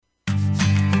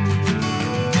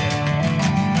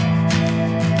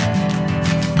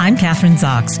Kathryn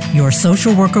Zox, your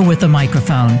social worker with a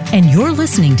microphone, and you're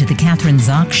listening to The Kathryn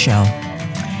Zox Show.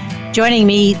 Joining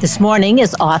me this morning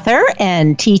is author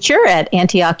and teacher at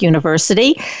Antioch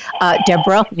University,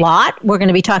 Deborah Lott. We're going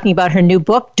to be talking about her new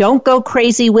book, Don't Go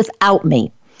Crazy Without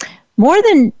Me. More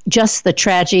than just the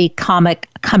tragic-comic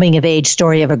coming-of-age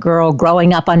story of a girl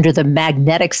growing up under the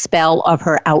magnetic spell of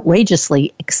her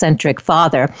outrageously eccentric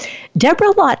father,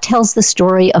 Deborah Lott tells the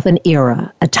story of an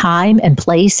era, a time and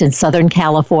place in Southern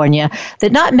California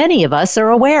that not many of us are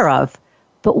aware of,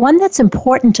 but one that's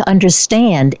important to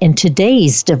understand in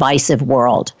today's divisive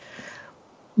world.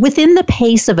 Within the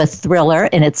pace of a thriller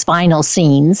in its final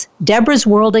scenes, Deborah's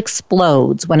world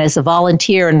explodes when, as a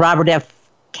volunteer in Robert F.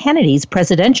 Kennedy's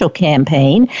presidential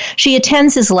campaign, she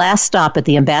attends his last stop at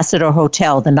the Ambassador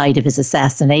Hotel the night of his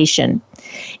assassination.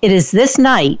 It is this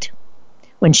night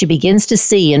when she begins to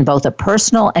see in both a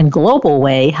personal and global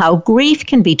way how grief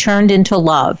can be turned into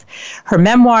love. Her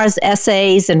memoirs,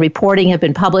 essays, and reporting have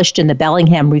been published in the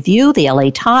Bellingham Review, the LA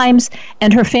Times,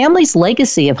 and her family's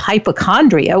legacy of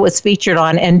hypochondria was featured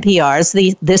on NPR's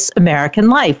This American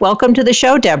Life. Welcome to the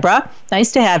show, Deborah.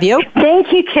 Nice to have you.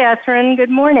 Thank you, Kathryn. Good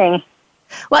morning.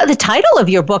 Well, the title of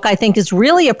your book, I think, is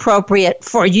really appropriate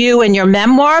for you and your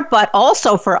memoir, but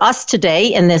also for us today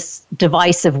in this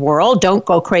divisive world. Don't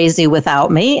go crazy without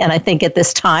me. And I think at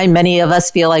this time, many of us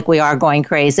feel like we are going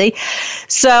crazy.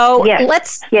 So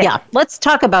let's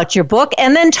talk about your book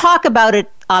and then talk about it,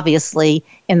 obviously,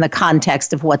 in the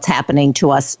context of what's happening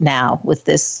to us now with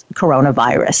this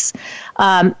coronavirus.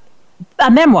 A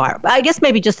memoir. I guess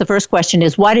maybe just the first question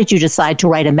is, why did you decide to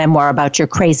write a memoir about your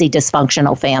crazy,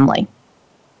 dysfunctional family?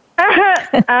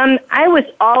 I was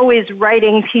always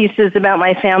writing pieces about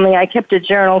my family. I kept a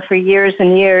journal for years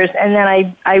and years, and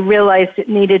then I realized it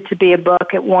needed to be a book.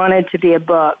 It wanted to be a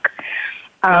book.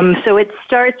 So it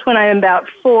starts when I'm about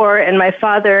 4, and my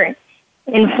father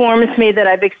informs me that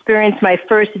I've experienced my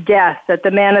first death, that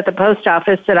the man at the post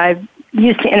office that I've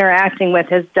used to interacting with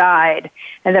has died,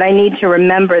 and that I need to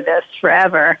remember this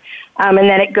forever. And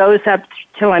then it goes up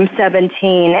till I'm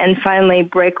 17 and finally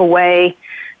break away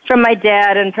from my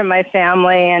dad and from my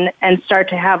family and start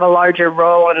to have a larger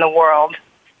role in the world.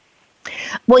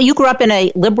 Well, you grew up in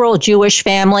a liberal Jewish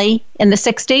family in the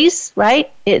 60s,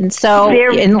 right? And so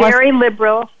very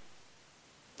liberal.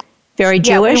 Very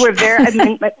Jewish? Yeah, we were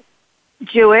very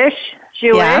Jewish.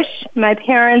 Yeah. My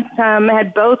parents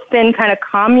had both been kind of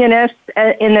communists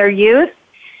in their youth,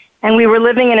 and we were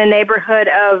living in a neighborhood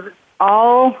of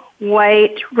all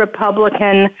white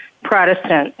Republican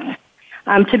Protestants.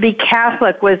 To be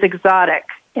Catholic was exotic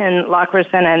in La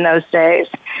Crescenta in those days.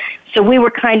 So we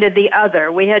were kind of the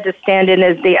other. We had to stand in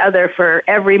as the other for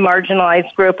every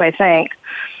marginalized group, I think.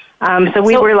 So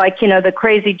we were like, the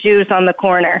crazy Jews on the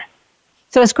corner.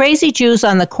 So as crazy Jews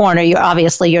on the corner,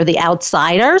 you're the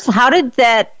outsiders. How did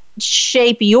that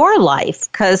shape your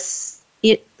life? Because,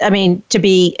 to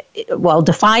be,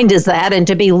 defined as that and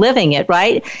to be living it,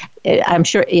 right? I'm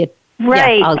sure it...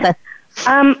 Right.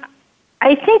 Yeah,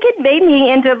 I think it made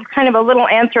me into kind of a little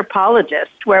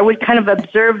anthropologist where I would kind of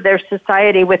observe their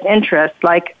society with interest.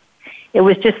 Like, it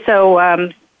was just so,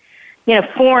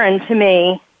 foreign to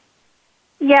me.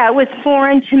 Yeah, it was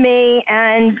foreign to me.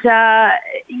 And,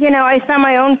 I saw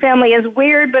my own family as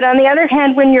weird. But on the other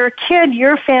hand, when you're a kid,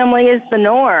 your family is the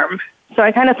norm. So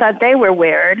I kind of thought they were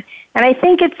weird. And I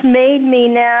think it's made me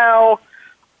now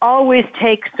always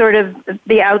take sort of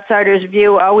the outsider's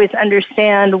view, always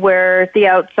understand where the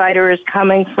outsider is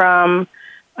coming from,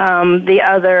 the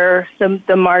other, the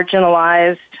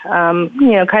marginalized,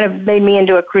 kind of made me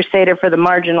into a crusader for the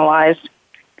marginalized.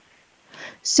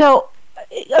 So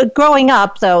growing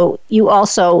up, though, you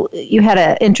had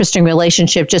an interesting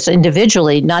relationship just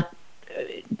individually, not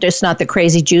the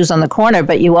crazy Jews on the corner,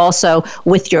 but you also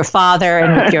with your father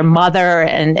and with your mother,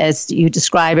 and as you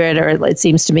describe it, or it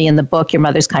seems to me in the book, your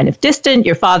mother's kind of distant,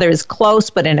 your father is close,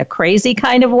 but in a crazy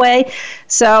kind of way.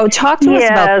 So talk to us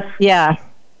about, Yeah,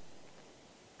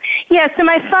 so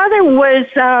my father was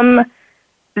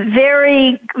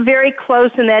very, very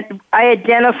close in that I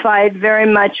identified very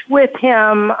much with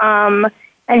him,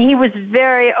 and he was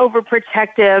very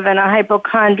overprotective and a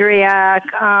hypochondriac,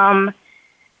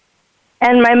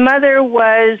 and my mother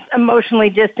was emotionally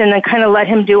distant and kind of let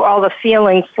him do all the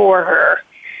feeling for her.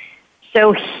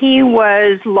 So he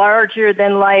was larger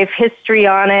than life,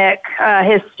 histrionic,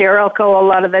 hysterical a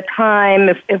lot of the time.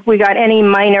 If we got any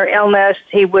minor illness,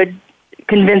 he would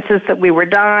convince us that we were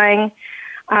dying.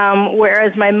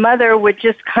 Whereas my mother would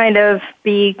just kind of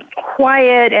be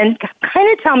quiet and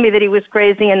kind of tell me that he was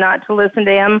crazy and not to listen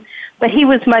to him, but he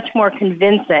was much more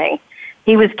convincing.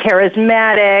 He was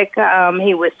charismatic,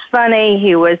 he was funny,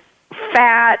 he was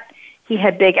fat, He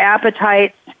had big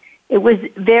appetites. It was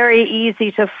very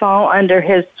easy to fall under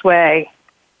his sway.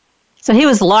 So he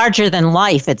was larger than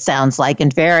life, it sounds like,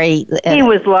 and very... he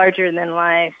was larger than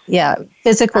life. Yeah,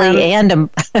 physically and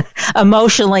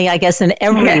emotionally, I guess, in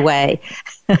every way.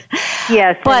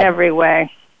 Yes, in every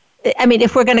way. I mean,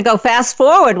 if we're going to go fast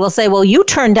forward, we'll say, well, you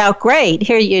turned out great.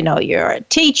 Here, you're a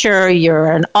teacher,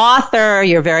 you're an author,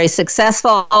 you're very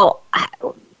successful.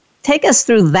 Take us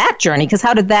through that journey, because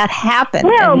how did that happen?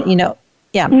 Well, and,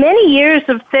 many years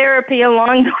of therapy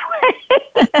along the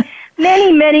way.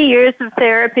 Many years of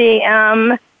therapy,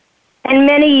 and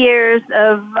many years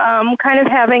of kind of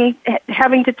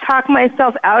having to talk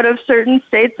myself out of certain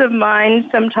states of mind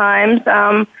sometimes.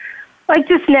 Like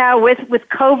just now with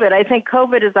COVID, I think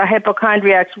COVID is a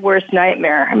hypochondriac's worst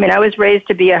nightmare. I mean, I was raised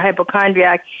to be a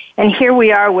hypochondriac, and here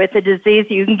we are with a disease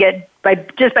you can get by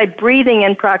breathing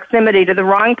in proximity to the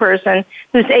wrong person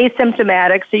who's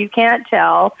asymptomatic, so you can't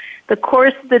tell. The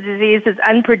course of the disease is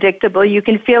unpredictable. You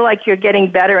can feel like you're getting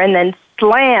better and then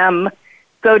slam,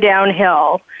 go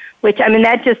downhill, which, I mean,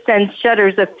 that just sends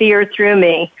shudders of fear through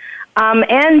me.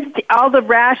 And all the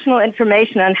rational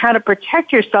information on how to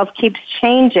protect yourself keeps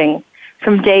changing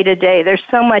from day to day. There's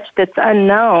so much that's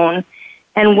unknown.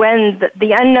 And when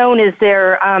the unknown is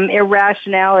there,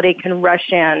 irrationality can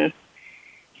rush in.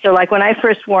 So like when I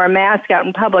first wore a mask out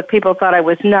in public, people thought I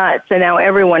was nuts, and now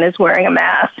everyone is wearing a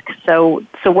mask. So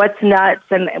what's nuts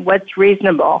and what's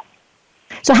reasonable?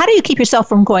 So how do you keep yourself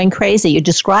from going crazy? You're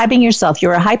describing yourself.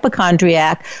 You're a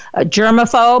hypochondriac, a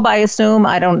germaphobe, I assume.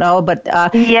 I don't know, but...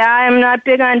 yeah, I'm not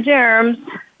big on germs.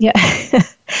 Yeah.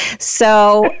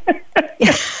 So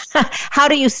how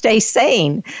do you stay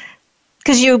sane?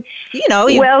 Because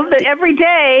well, every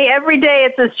day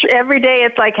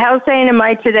it's like, how sane am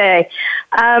I today?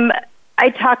 I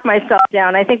talk myself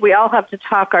down. I think we all have to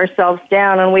talk ourselves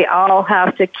down, and we all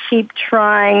have to keep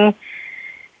trying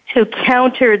to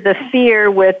counter the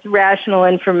fear with rational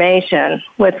information,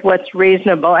 with what's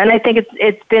reasonable. And I think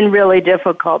it's been really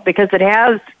difficult because it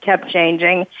has kept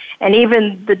changing, and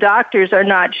even the doctors are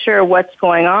not sure what's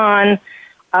going on,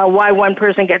 why one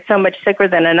person gets so much sicker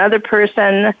than another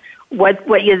person. What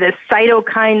is this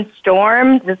cytokine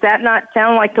storm? Does that not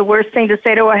sound like the worst thing to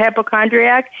say to a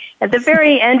hypochondriac? At the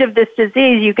very end of this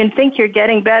disease, you can think you're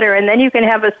getting better, and then you can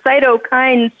have a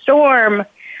cytokine storm. I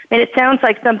mean, it sounds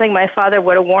like something my father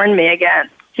would have warned me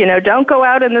against. Don't go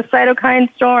out in the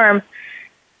cytokine storm.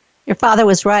 Your father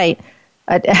was right.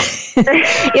 It's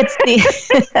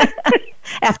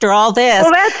after all this.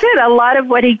 Well, that's it. A lot of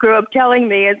what he grew up telling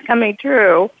me is coming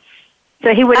true.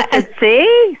 So he would have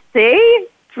said, see?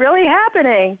 It's really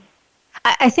happening.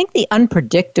 I think the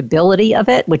unpredictability of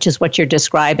it, which is what you're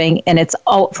describing, and it's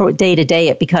all for day to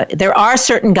day. Because there are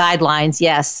certain guidelines,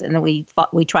 yes, and we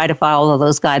try to follow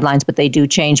those guidelines, but they do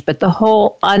change. But the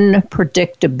whole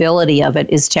unpredictability of it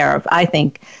is I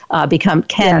think become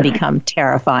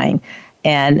terrifying,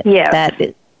 and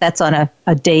that's on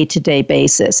a day to day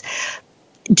basis.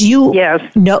 Do you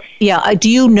know? Yeah. Do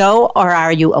you know, or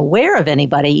are you aware of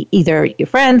anybody, either your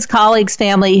friends, colleagues,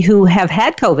 family, who have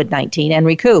had COVID-19 and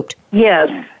recouped? Yes.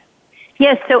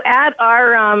 So at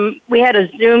our, we had a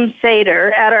Zoom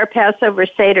Seder. At our Passover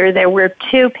Seder, there were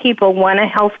two people, one a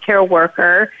healthcare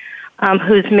worker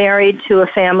who's married to a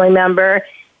family member,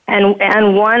 and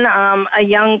one a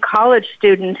young college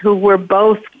student who were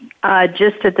both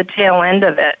just at the tail end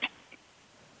of it.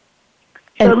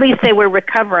 So at least they were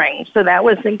recovering, so that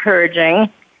was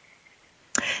encouraging.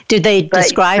 Did they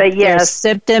describe their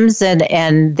symptoms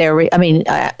and their? I mean,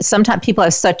 sometimes people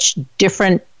have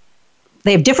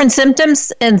they have different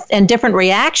symptoms and different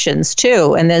reactions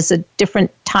too, and there's a different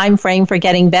time frame for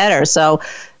getting better. So,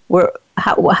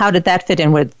 how did that fit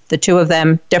in with the two of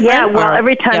them? Different? Yeah, well,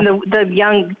 every time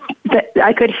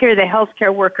I could hear the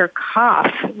healthcare worker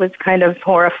cough was kind of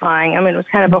horrifying. I mean, it was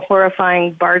kind of a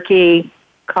horrifying, barky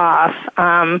cough.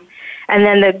 And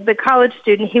then the college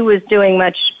student, he was doing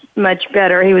much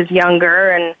better. He was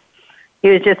younger, and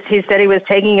he said he was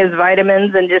taking his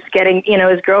vitamins and just getting,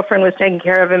 his girlfriend was taking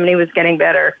care of him and he was getting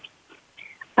better.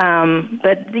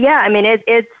 But yeah, I mean,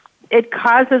 it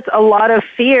causes a lot of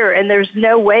fear, and there's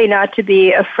no way not to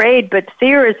be afraid, but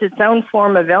fear is its own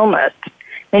form of illness.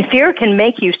 And fear can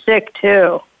make you sick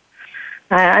too.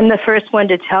 I'm the first one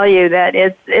to tell you that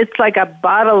it's like a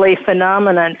bodily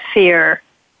phenomenon, fear.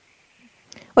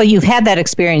 Well, you've had that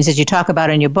experience, as you talk about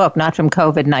in your book, not from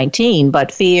COVID-19,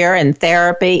 but fear and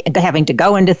therapy, and having to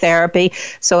go into therapy.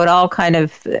 So it all kind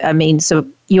of, so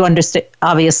you understand,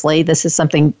 obviously, this is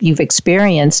something you've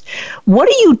experienced. What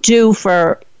do you do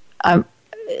for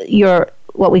your,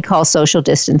 what we call social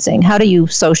distancing? How do you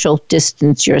social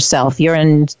distance yourself? You're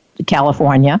in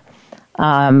California.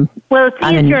 Well, it's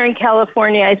easier in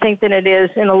California, I think, than it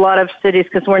is in a lot of cities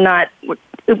because we're not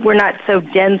so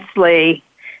densely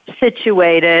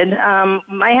situated.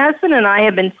 My husband and I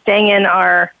have been staying in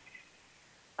our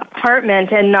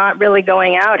apartment and not really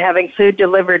going out, having food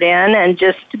delivered in and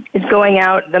just going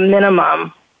out the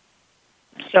minimum.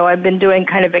 So I've been doing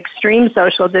kind of extreme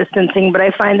social distancing, but I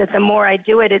find that the more I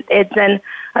do it, then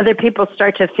other people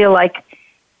start to feel like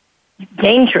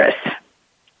dangerous.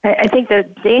 I think the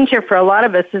danger for a lot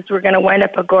of us is we're going to wind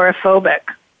up agoraphobic.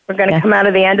 We're going to come out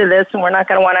of the end of this, and we're not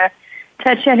going to want to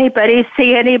touch anybody,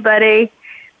 see anybody.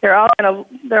 They're all going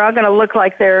to look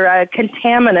like they're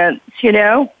contaminants, you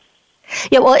know.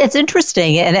 Yeah, well, it's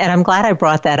interesting, and I'm glad I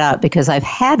brought that up because I've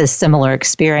had a similar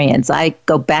experience. I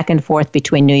go back and forth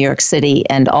between New York City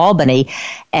and Albany,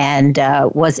 and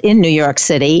was in New York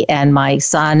City, and my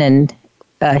son and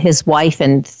his wife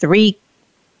and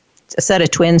a set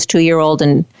of twins, 2-year-old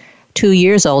and 2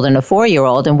 years old and a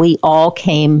 4-year-old, and we all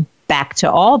came back to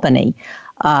Albany,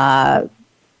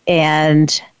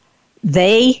 and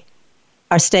they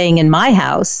are staying in my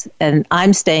house, and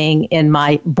I'm staying in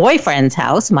my boyfriend's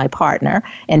house, my partner,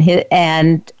 and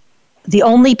the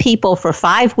only people for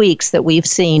 5 weeks that we've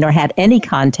seen or had any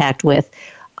contact with,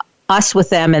 us with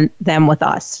them and them with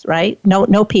us, right?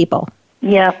 No people.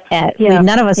 Yeah.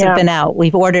 None of us have been out.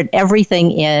 We've ordered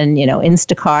everything in,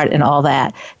 Instacart and all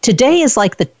that. Today is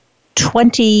like the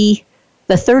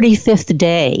 35th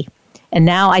day. And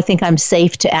now I think I'm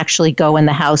safe to actually go in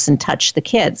the house and touch the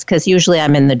kids because usually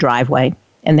I'm in the driveway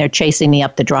and they're chasing me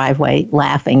up the driveway,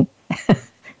 laughing.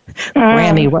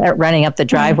 Grammy running up the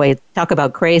driveway. Talk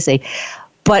about crazy.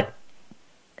 But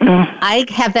I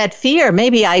have that fear.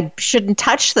 Maybe I shouldn't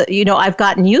touch I've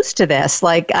gotten used to this.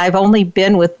 Like I've only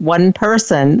been with one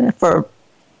person for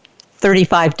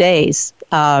 35 days.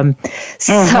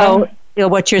 So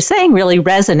what you're saying really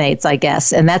resonates, I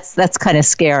guess, and that's kind of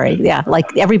scary. Yeah,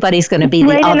 like everybody's going to be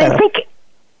the other. And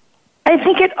I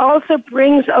think it also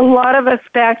brings a lot of us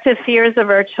back to fears of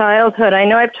our childhood. I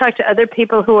know I've talked to other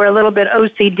people who are a little bit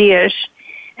OCD-ish,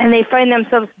 and they find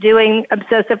themselves doing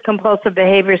obsessive-compulsive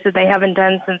behaviors that they haven't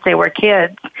done since they were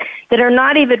kids that are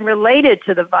not even related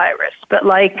to the virus, but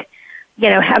like,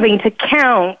 having to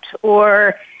count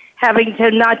or having to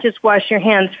not just wash your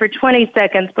hands for 20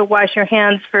 seconds, but wash your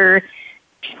hands for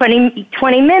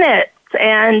 20 minutes.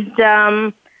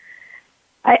 And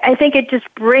I think it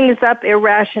just brings up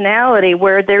irrationality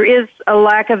where there is a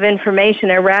lack of information.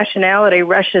 Irrationality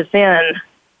rushes in.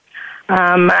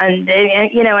 And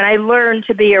I learned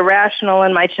to be irrational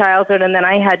in my childhood, and then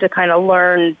I had to kind of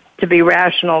learn to be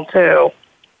rational too.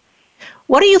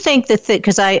 What do you think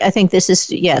because I think this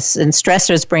is, yes, and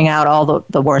stressors bring out all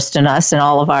the worst in us and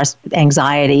all of our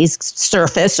anxieties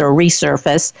surface or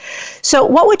resurface. So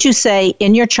what would you say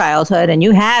in your childhood, and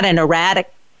you had an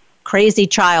erratic, crazy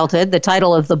childhood, the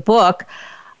title of the book,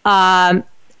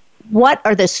 what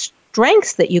are the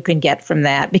strengths that you can get from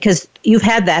that? Because you've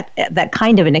had that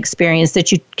kind of an experience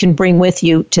that you can bring with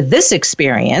you to this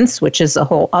experience, which is a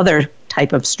whole other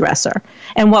type of stressor.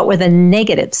 And what were the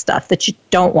negative stuff that you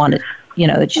don't want to,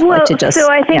 that you like to just...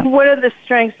 So I think one of the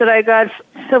strengths that I got,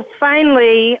 so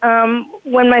finally,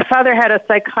 when my father had a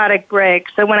psychotic break,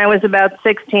 so when I was about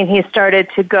 16, he started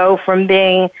to go from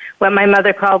being what my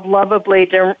mother called lovably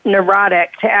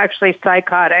neurotic to actually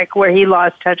psychotic, where he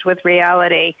lost touch with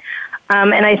reality.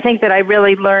 And I think that I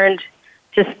really learned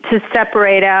just to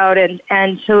separate out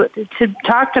and to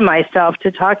talk to myself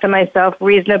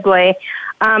reasonably.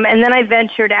 And then I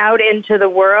ventured out into the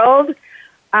world.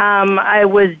 I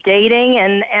was dating,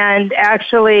 and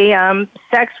actually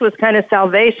sex was kind of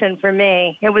salvation for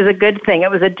me. It was a good thing.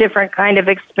 It was a different kind of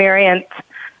experience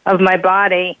of my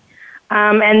body.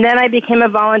 And then I became a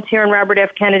volunteer in Robert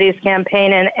F. Kennedy's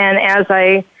campaign, and as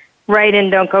I write in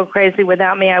Don't Go Crazy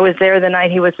Without Me, I was there the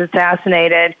night he was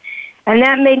assassinated. And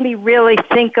that made me really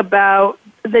think about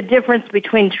the difference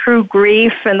between true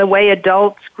grief and the way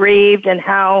adults grieved, and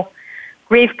how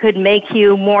grief could make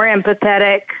you more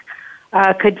empathetic,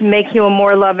 could make you a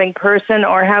more loving person,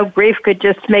 or how grief could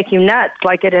just make you nuts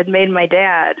like it had made my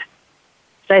dad.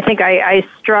 So I think I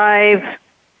strive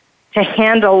to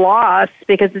handle loss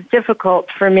because it's difficult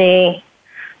for me.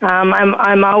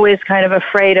 I'm always kind of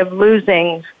afraid of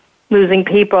losing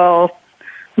people,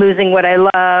 losing what I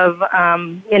love,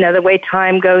 the way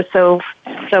time goes so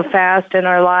fast in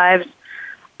our lives,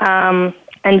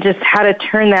 and just how to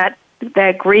turn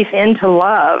that grief into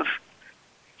love.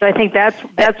 So I think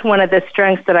that's one of the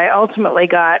strengths that I ultimately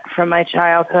got from my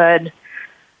childhood.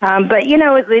 But,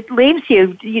 it leaves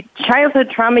you, childhood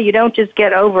trauma, you don't just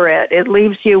get over it. It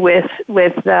leaves you with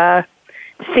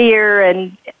fear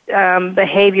and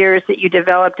behaviors that you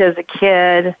developed as a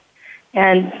kid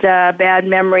and bad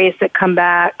memories that come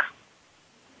back.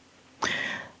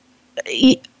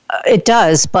 It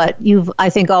does, but I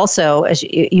think also, as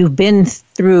you've been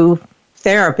through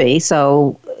therapy,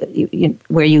 so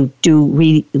where you do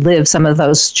relive some of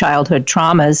those childhood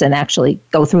traumas and actually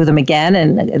go through them again,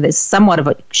 and there's somewhat of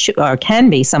or can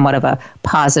be somewhat of a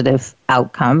positive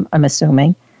outcome, I'm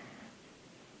assuming.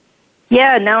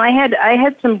 Yeah, no, I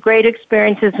had some great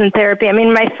experiences in therapy. I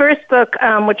mean, my first book,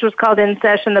 which was called In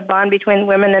Session, The Bond Between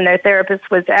Women and Their Therapists,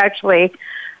 was actually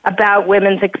about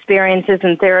women's experiences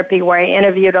in therapy, where I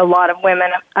interviewed a lot of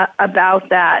women about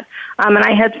that. And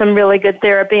I had some really good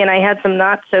therapy, and I had some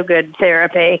not so good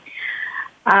therapy.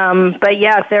 But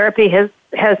yeah, therapy has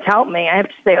helped me. I have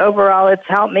to say, overall, it's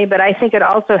helped me, but I think it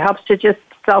also helps to just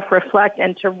self-reflect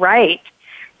and to write.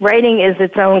 Writing is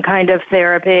its own kind of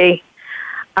therapy.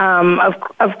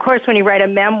 Of course, when you write a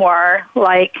memoir,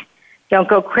 like Don't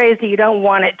Go Crazy, you don't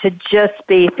want it to just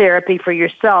be therapy for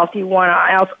yourself. You want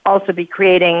to also be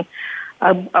creating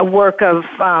a work of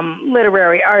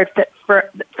literary art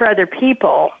for other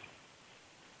people.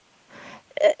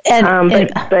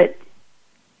 But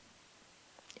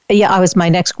yeah, my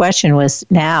next question was,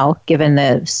 now, given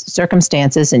the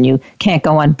circumstances, and you can't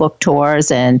go on book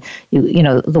tours, and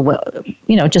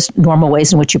just normal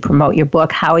ways in which you promote your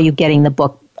book, how are you getting the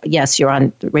book? Yes, you're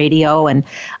on the radio, and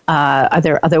are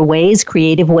there other ways,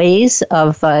 creative ways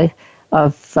of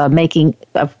making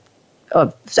I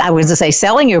was going to say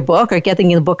selling your book or getting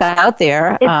the book out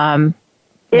there?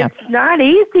 It's not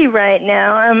easy right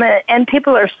now, and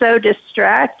people are so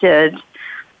distracted.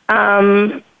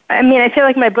 I mean, I feel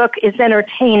like my book is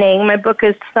entertaining. My book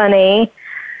is funny.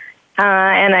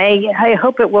 And I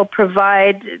hope it will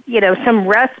provide, some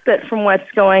respite from what's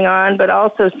going on, but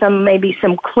also maybe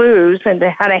some clues into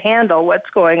how to handle what's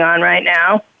going on right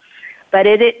now. But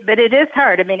it is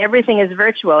hard. I mean, everything is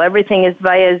virtual. Everything is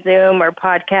via Zoom or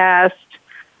podcast.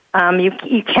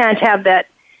 You can't have that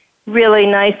really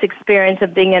nice experience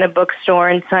of being in a bookstore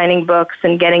and signing books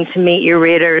and getting to meet your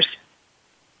readers.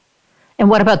 And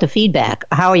what about the feedback?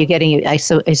 How are you getting? I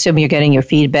assume you're getting your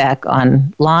feedback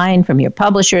online from your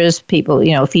publishers, people,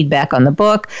 feedback on the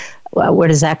book. Where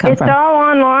does that come from? It's all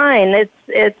online.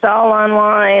 It's all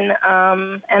online.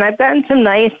 And I've gotten some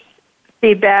nice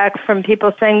feedback from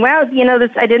people saying, "Wow,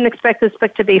 I didn't expect this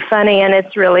book to be funny, and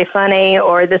it's really funny."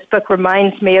 Or, "This book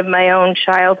reminds me of my own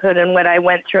childhood and what I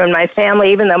went through in my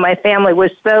family, even though my family was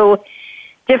so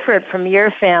different from your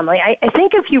family." I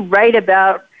think if you write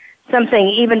about something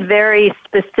even very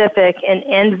specific and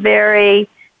in very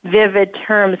vivid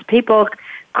terms, people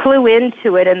clue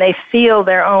into it and they feel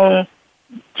their own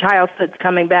childhoods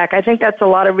coming back. I think that's a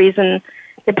lot of reason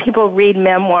that people read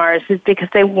memoirs, is because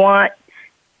they want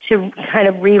to kind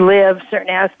of relive certain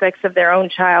aspects of their own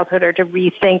childhood or to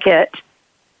rethink it.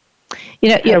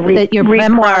 Your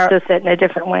memoir, reprocess it in a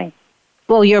different way.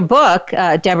 Well, your book,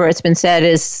 Deborah, it's been said,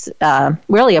 is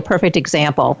really a perfect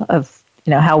example of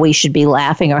how we should be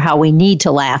laughing, or how we need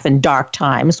to laugh in dark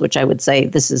times, which I would say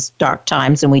this is dark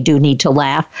times and we do need to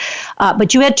laugh.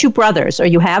 But you had two brothers, or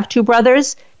you have two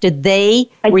brothers. Did they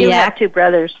react? I do have two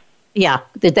brothers. Yeah.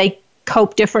 Did they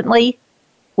cope differently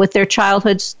with their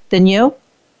childhoods than you?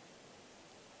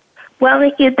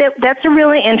 Well, that's a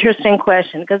really interesting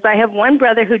question, because I have one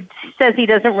brother who says he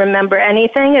doesn't remember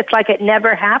anything. It's like it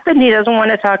never happened. He doesn't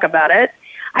want to talk about it.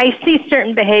 I see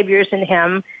certain behaviors in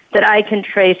him that I can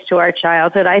trace to our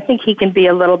childhood. I think he can be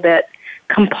a little bit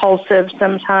compulsive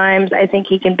sometimes. I think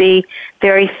he can be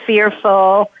very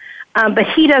fearful, but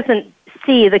he doesn't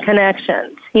see the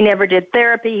connections. He never did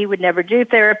therapy. He would never do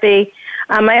therapy.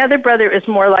 My other brother is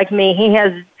more like me. He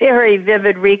has very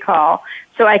vivid recall,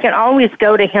 so I can always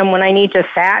go to him when I need to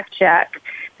fact check,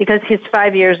 because he's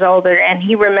 5 years older and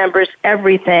he remembers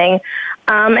everything.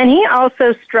 And he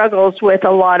also struggles with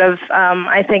a lot of,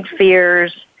 I think,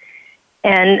 fears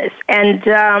and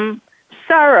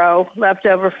sorrow left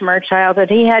over from our childhood.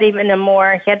 He had a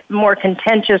more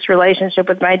contentious relationship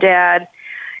with my dad,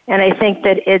 and I think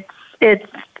that it's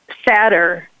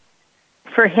sadder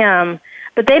for him.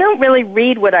 But they don't really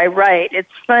read what I write.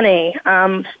 It's funny.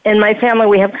 In my family,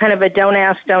 we have kind of a don't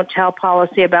ask, don't tell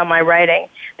policy about my writing.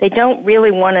 They don't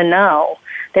really want to know.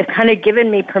 They've kind of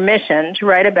given me permission to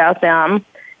write about them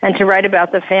and to write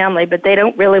about the family, but they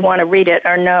don't really want to read it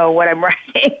or know what I'm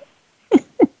writing.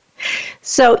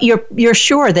 So you're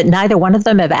sure that neither one of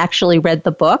them have actually read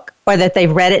the book, or that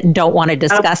they've read it and don't want to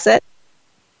discuss it?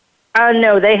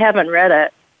 No, they haven't read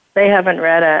it.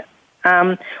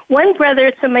 One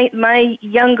brother, so my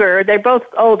younger, they're both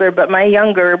older, but my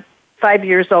younger, 5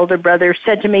 years older brother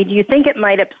said to me, "Do you think it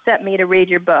might upset me to read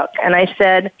your book?" And I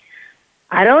said,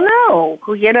 I don't know.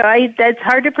 That's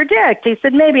hard to predict. He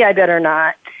said, maybe I better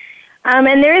not.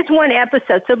 And there is one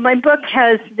episode. So my book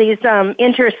has these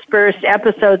interspersed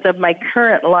episodes of my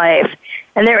current life.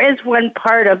 And there is one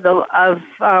part of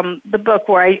the book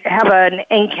where I have an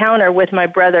encounter with my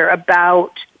brother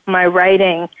about my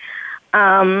writing.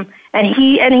 And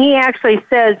he actually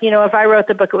says, if I wrote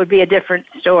the book, it would be a different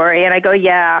story. And I go,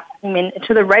 yeah. I mean,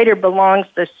 to the writer belongs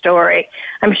the story.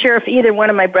 I'm sure if either one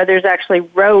of my brothers actually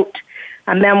wrote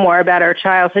a memoir about our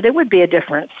childhood, it would be a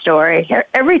different story.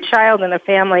 Every child in a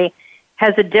family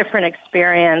has a different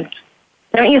experience.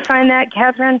 Don't you find that,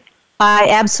 Catherine? I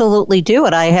absolutely do.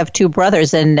 And I have two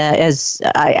brothers, and as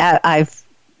I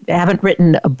haven't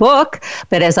written a book,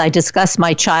 but as I discuss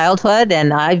my childhood,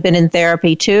 and I've been in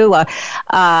therapy too, and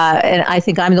I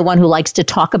think I'm the one who likes to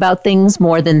talk about things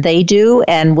more than they do,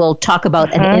 and we'll talk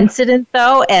about an incident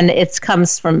though, and it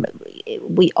comes from,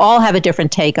 we all have a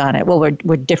different take on it. Well,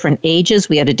 we're different ages.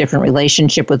 We had a different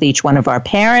relationship with each one of our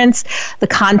parents. The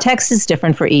context is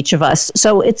different for each of us.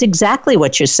 So it's exactly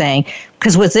what you're saying.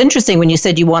 Because what's interesting, when you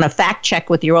said you want to fact check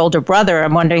with your older brother,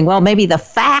 I'm wondering, well, maybe the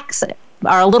facts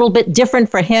are a little bit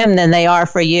different for him than they are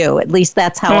for you. At least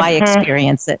that's how I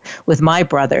experience it with my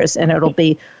brothers. And it'll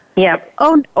be,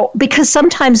 because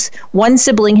sometimes one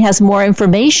sibling has more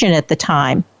information at the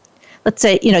time. Let's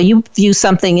say, you view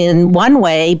something in one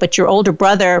way, but your older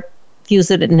brother views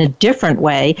it in a different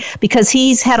way because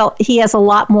he has a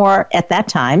lot more at that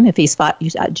time. If he's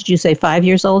did you say 5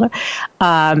 years older?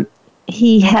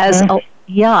 He has,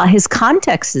 his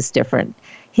context is different.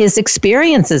 His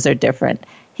experiences are different.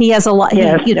 He has a lot,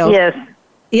 yes.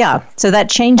 Yeah, so that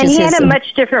changes. And he had a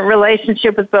much different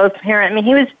relationship with both parents. I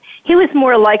mean, he was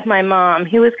more like my mom.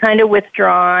 He was kind of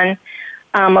withdrawn,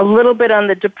 a little bit on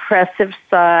the depressive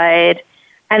side,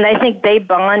 and I think they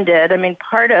bonded. I mean,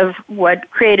 part of what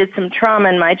created some trauma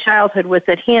in my childhood was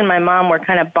that he and my mom were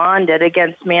kind of bonded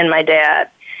against me and my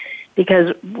dad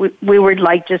because we were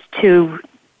like just two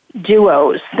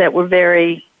duos that were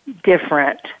very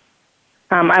different.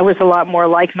 I was a lot more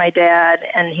like my dad,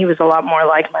 and he was a lot more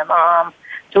like my mom.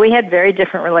 So we had very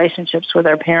different relationships with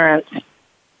our parents.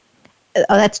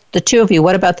 That's the two of you.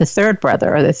 What about the third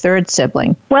brother or the third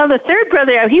sibling? Well, the third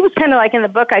brother, he was kind of like in the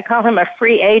book, I call him a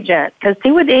free agent, because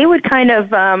he would kind of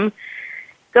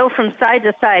go from side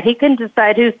to side. He couldn't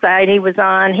decide whose side he was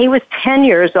on. He was 10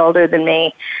 years older than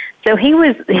me. So he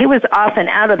was often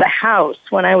out of the house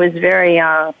when I was very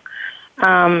young.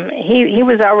 He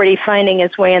was already finding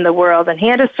his way in the world, and he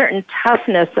had a certain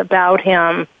toughness about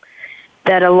him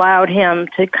that allowed him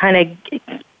to kind of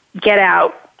get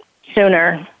out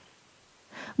sooner.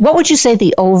 What would you say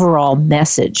the overall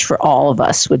message for all of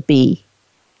us would be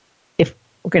if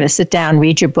we're going to sit down,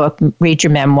 read your book, read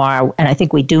your memoir, and I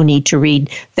think we do need to read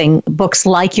books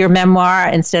like your memoir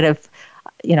instead of,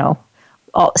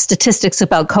 all statistics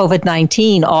about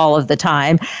COVID-19 all of the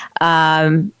time.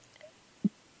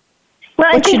 Well,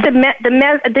 I think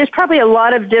there's probably a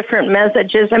lot of different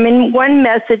messages. I mean, one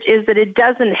message is that it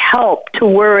doesn't help to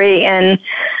worry and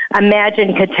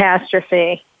imagine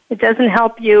catastrophe. It doesn't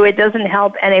help you. It doesn't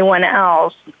help anyone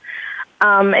else.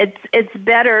 It's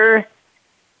better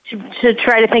to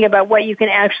try to think about what you can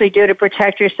actually do to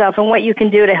protect yourself and what you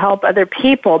can do to help other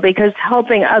people, because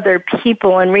helping other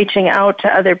people and reaching out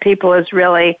to other people is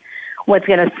really what's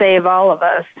going to save all of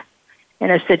us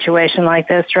in a situation like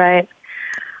this, right?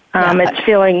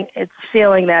 It's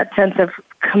feeling that sense of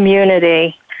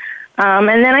community. And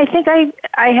then I think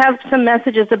I have some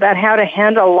messages about how to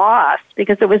handle loss,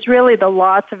 because it was really the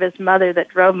loss of his mother that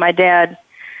drove my dad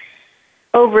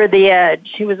over the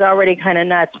edge. He was already kind of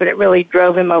nuts, but it really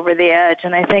drove him over the edge.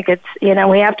 And I think it's,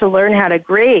 we have to learn how to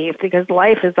grieve, because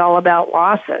life is all about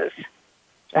losses.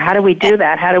 So how do we do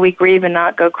that? How do we grieve and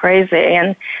not go crazy?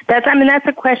 And that's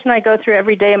a question I go through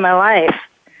every day of my life.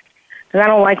 Because I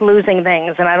don't like losing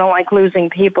things and I don't like losing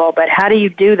people, but how do you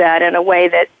do that in a way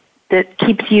that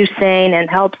keeps you sane and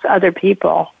helps other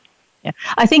people? Yeah,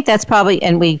 I think that's probably,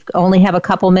 and we only have a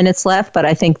couple minutes left, but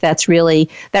I think that really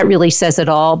says it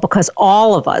all, because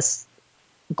all of us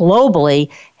globally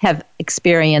have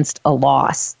experienced a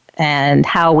loss, and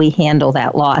how we handle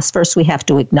that loss. First, we have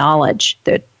to acknowledge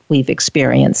that we've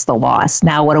experienced the loss.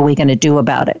 Now, what are we going to do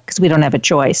about it? Because we don't have a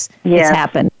choice. Yes. It's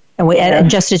happened. And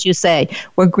just as you say,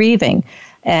 we're grieving.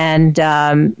 And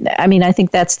I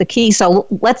think that's the key. So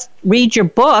let's read your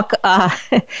book.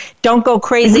 Don't go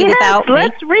crazy without me.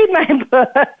 Let's read my book.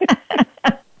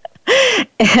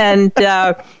 And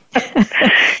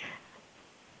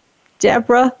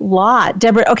Deborah Lott.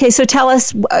 Deborah, okay, so tell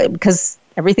us, because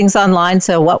Everything's online,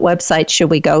 so what website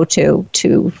should we go to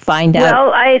find out?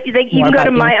 Well, I think you can go to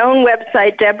my own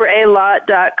website,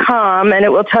 DeborahLott.com, and it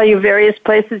will tell you various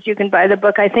places you can buy the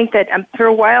book. I think that for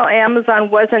a while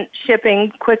Amazon wasn't shipping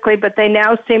quickly, but they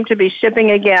now seem to be shipping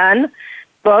again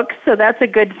books, so that's a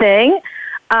good thing.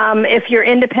 If your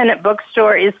independent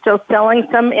bookstore is still selling,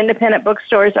 some independent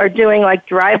bookstores are doing like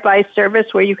drive-by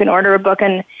service where you can order a book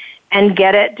and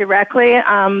get it directly.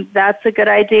 That's a good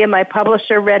idea. My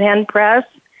publisher, Red Hen Press,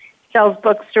 sells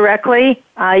books directly.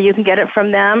 You can get it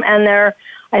from them. And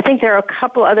I think there are a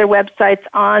couple other websites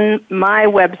on my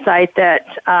website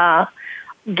that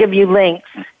give you links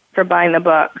for buying the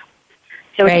book.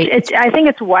 So I think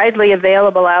it's widely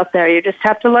available out there. You just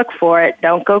have to look for it.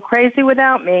 Don't go crazy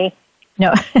without me.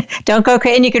 No, don't go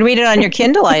crazy. And you can read it on your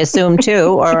Kindle, I assume,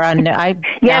 too, or on, I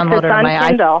downloaded it on my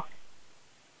Kindle.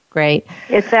 Great.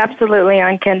 It's absolutely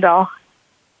on Kindle.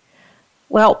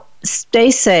 Well,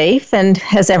 stay safe, and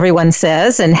as everyone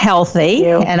says, and healthy,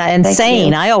 and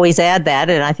sane. I always add that,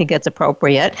 and I think that's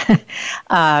appropriate.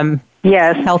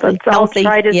 Yes, healthy. Let's all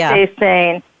try to stay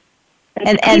sane.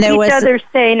 And keep each other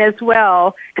sane as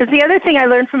well. Because the other thing I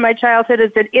learned from my childhood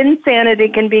is that insanity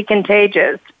can be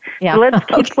contagious. Yeah. So let's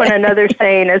keep one another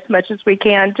sane as much as we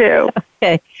can, too.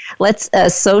 Okay. Let's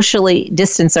socially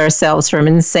distance ourselves from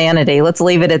insanity. Let's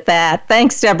leave it at that.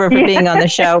 Thanks, Deborah, for being on the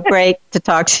show. Great to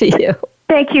talk to you.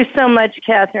 Thank you so much,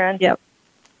 Catherine. Yep.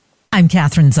 I'm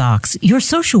Catherine Zox, your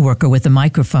social worker with a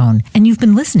microphone, and you've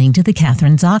been listening to The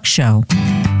Catherine Zox Show.